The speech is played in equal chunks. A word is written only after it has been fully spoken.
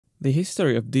The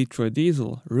history of Detroit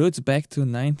diesel roots back to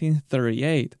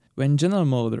 1938, when General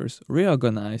Motors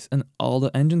reorganized an older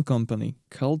engine company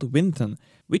called Winton,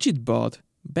 which it bought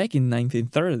back in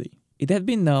 1930. It had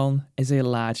been known as a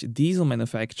large diesel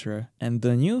manufacturer, and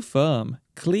the new firm,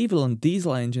 Cleveland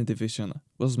Diesel Engine Division,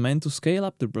 was meant to scale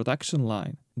up the production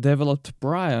line. Developed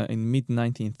prior in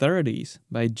mid-1930s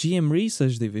by GM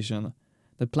Research Division,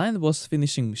 the plant was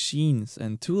finishing machines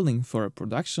and tooling for a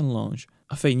production launch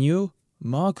of a new,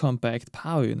 more compact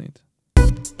power unit.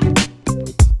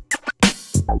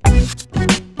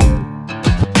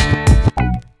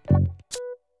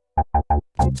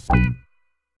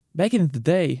 Back in the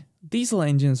day, diesel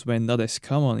engines were not as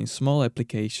common in small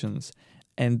applications,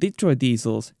 and Detroit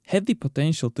diesels had the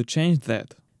potential to change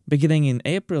that. Beginning in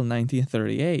April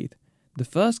 1938, the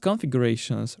first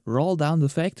configurations rolled down the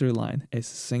factory line as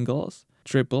singles,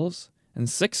 triples, and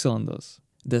six-cylinders.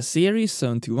 The Series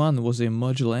 71 was a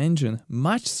modular engine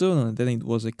much sooner than it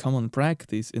was a common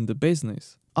practice in the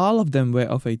business. All of them were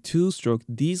of a two-stroke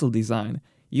diesel design,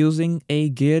 using a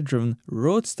gear-driven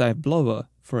Rhodes-type blower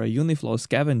for a uniflow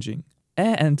scavenging.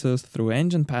 Air enters through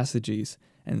engine passages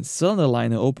and cylinder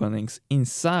liner openings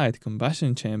inside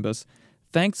combustion chambers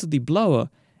thanks to the blower,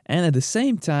 and at the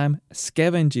same time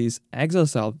scavenges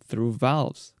exhaust out through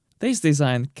valves. This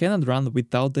design cannot run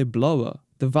without a blower.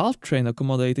 The valve train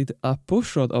accommodated a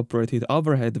pushrod operated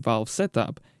overhead valve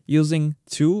setup using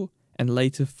 2 and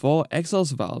later 4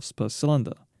 exhaust valves per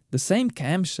cylinder. The same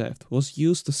camshaft was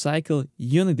used to cycle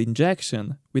unit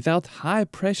injection without high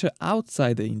pressure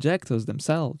outside the injectors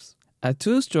themselves. A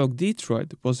two-stroke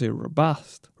Detroit was a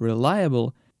robust,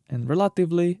 reliable, and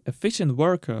relatively efficient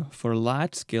worker for a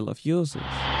large scale of users.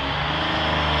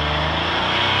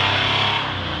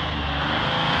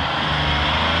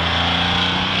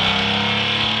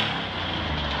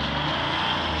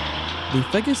 The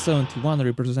figure 71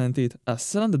 represented a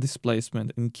cylinder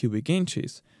displacement in cubic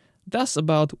inches, thus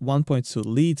about 1.2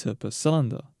 liter per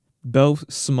cylinder. Both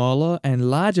smaller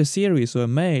and larger series were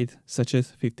made, such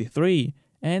as 53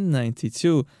 and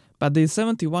 92, but the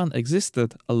 71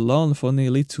 existed alone for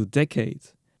nearly 2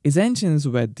 decades. Its engines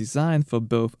were designed for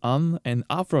both on- and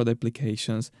off-road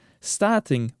applications,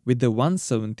 starting with the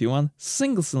 171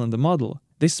 single-cylinder model.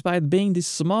 Despite being the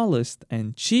smallest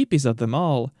and cheapest of them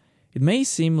all, it may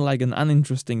seem like an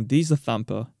uninteresting diesel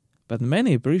thumper, but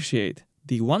many appreciate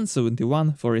the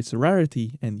 171 for its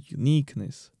rarity and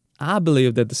uniqueness. I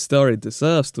believe that the story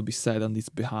deserves to be said on its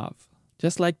behalf.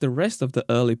 Just like the rest of the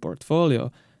early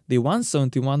portfolio, the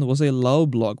 171 was a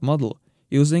low-block model,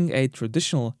 using a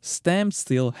traditional stamped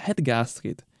steel head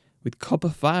gasket with copper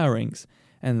firings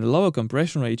and lower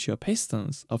compression ratio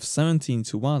pistons of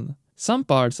 17:1. Some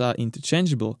parts are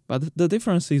interchangeable, but the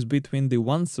differences between the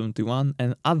 171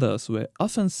 and others were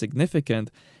often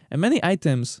significant, and many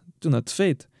items do not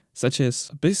fit, such as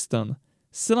piston,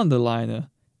 cylinder liner,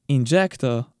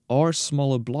 injector, or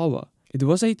smaller blower. It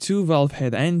was a 2-valve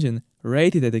head engine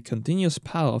rated at a continuous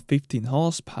power of 15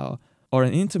 horsepower or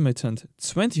an intermittent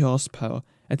 20 horsepower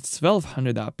at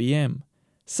 1200 rpm.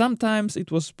 Sometimes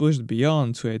it was pushed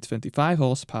beyond to a 25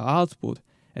 horsepower output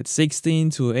at 16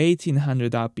 to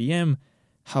 1800 rpm.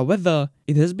 However,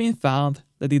 it has been found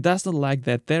that it does not like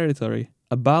that territory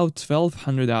above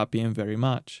 1200 rpm very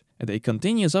much. At a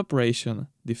continuous operation,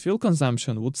 the fuel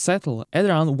consumption would settle at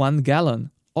around 1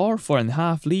 gallon or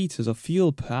 4.5 liters of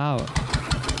fuel per hour.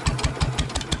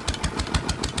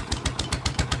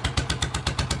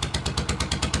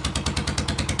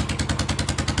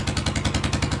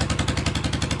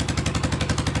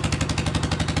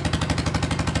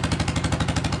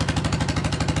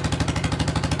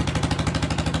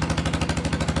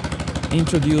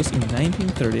 Introduced in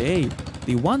 1938,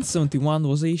 the 171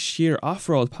 was a sheer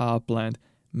off-road power plant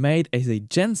made as a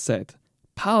genset,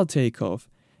 power takeoff,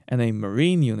 and a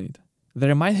marine unit.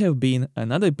 There might have been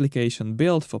another application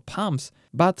built for pumps,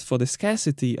 but for the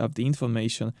scarcity of the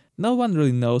information, no one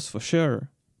really knows for sure.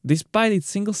 Despite its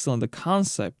single-cylinder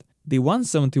concept, the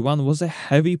 171 was a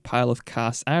heavy pile of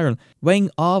cast iron weighing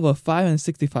over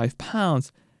 565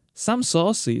 pounds, some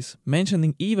sources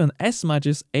mentioning even as much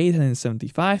as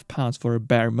 875 pounds for a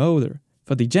bare motor.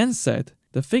 For the genset,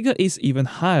 the figure is even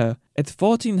higher at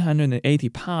 1480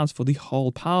 pounds for the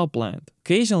whole power plant.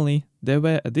 Occasionally, there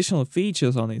were additional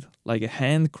features on it, like a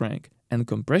hand crank and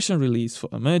compression release for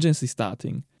emergency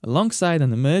starting, alongside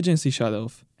an emergency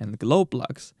shutoff and glow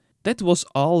plugs. That was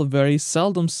all very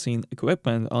seldom seen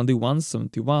equipment on the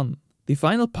 171. The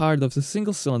final part of the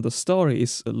single-cylinder story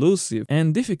is elusive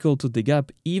and difficult to dig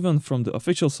up even from the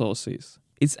official sources.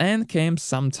 Its end came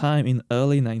sometime in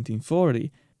early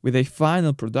 1940, with a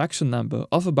final production number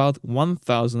of about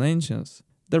 1000 engines.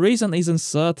 The reason isn't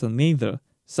certain neither.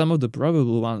 some of the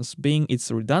probable ones being its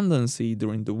redundancy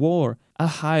during the war, a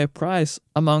higher price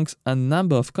amongst a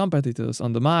number of competitors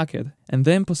on the market, and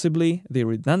then possibly the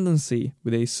redundancy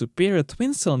with a superior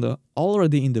twin-cylinder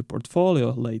already in the portfolio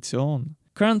later on.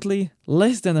 Currently,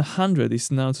 less than 100 is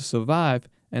known to survive,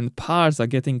 and parts are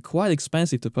getting quite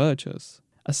expensive to purchase.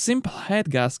 A simple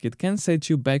head gasket can set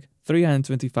you back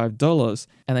 $325,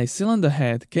 and a cylinder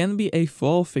head can be a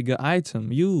 4-figure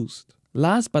item used.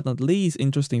 Last but not least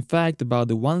interesting fact about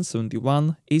the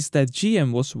 171 is that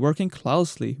GM was working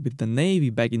closely with the Navy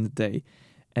back in the day,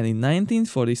 and in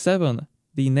 1947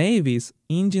 the Navy's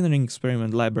Engineering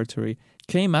Experiment Laboratory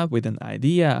came up with an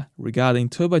idea regarding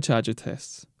turbocharger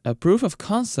tests. A proof of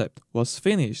concept was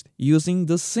finished using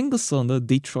the single-cylinder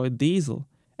Detroit diesel.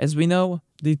 As we know,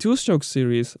 the 2-stroke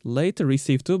series later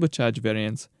received turbocharged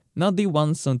variants, not the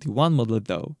 171 model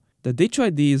though. The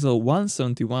Detroit Diesel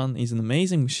 171 is an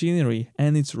amazing machinery,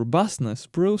 and its robustness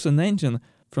proves an engine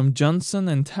from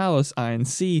Johnson & Towers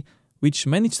INC, which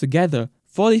managed to gather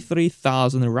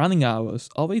 43,000 running hours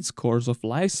of its course of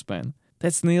lifespan.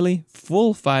 That's nearly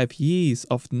full 5 years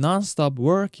of non-stop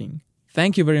working.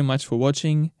 Thank you very much for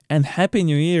watching, and Happy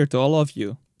New Year to all of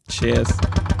you. Cheers!